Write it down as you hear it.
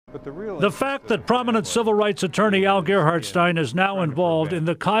The fact that prominent civil rights attorney Al Gerhardstein is now involved in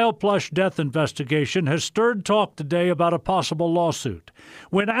the Kyle Plush death investigation has stirred talk today about a possible lawsuit.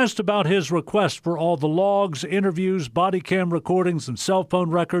 When asked about his request for all the logs, interviews, body cam recordings, and cell phone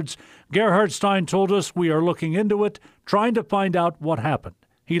records, Gerhardstein told us, "We are looking into it, trying to find out what happened."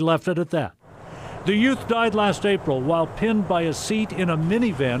 He left it at that. The youth died last April while pinned by a seat in a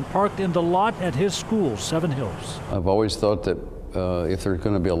minivan parked in the lot at his school, Seven Hills. I've always thought that if there's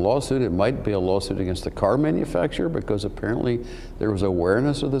going to be a lawsuit, it might be a lawsuit against the car manufacturer, because apparently there was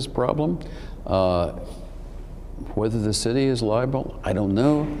awareness of this problem. Whether the city is liable, I don't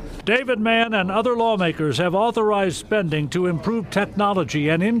know. David Mann and other lawmakers have authorized spending to improve technology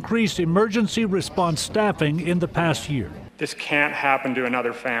and increase emergency response staffing in the past year. This can't happen to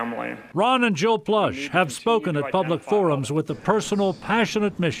another family. Ron and Jill Plush have spoken at public forums with a personal,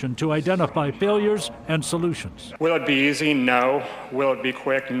 passionate mission to identify failures and solutions. Will it be easy? No. Will it be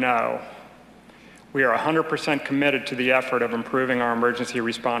quick? No. We are 100% committed to the effort of improving our emergency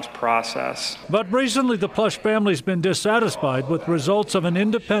response process. But recently, the Plush family's been dissatisfied with results of an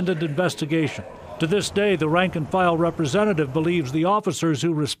independent investigation. To this day, the rank-and-file representative believes the officers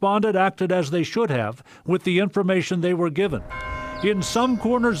who responded acted as they should have with the information they were given. In some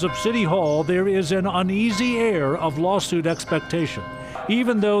corners of City Hall, there is an uneasy air of lawsuit expectation,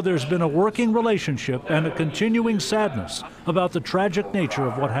 even though there's been a working relationship and a continuing sadness about the tragic nature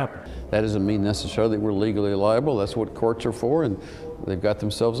of what happened. That doesn't mean necessarily we're legally liable. That's what courts are for, and they've got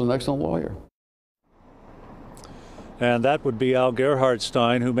themselves an excellent lawyer. And that would be Al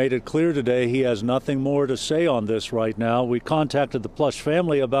Gerhardstein, who made it clear today he has nothing more to say on this right now. We contacted the Plush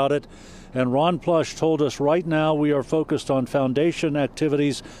family about it, and Ron Plush told us right now we are focused on foundation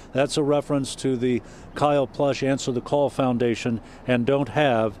activities. That's a reference to the Kyle Plush Answer the Call Foundation, and don't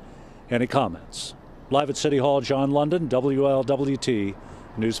have any comments. Live at City Hall, John London, WLWT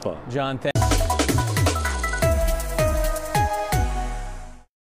News 5. John, thank you.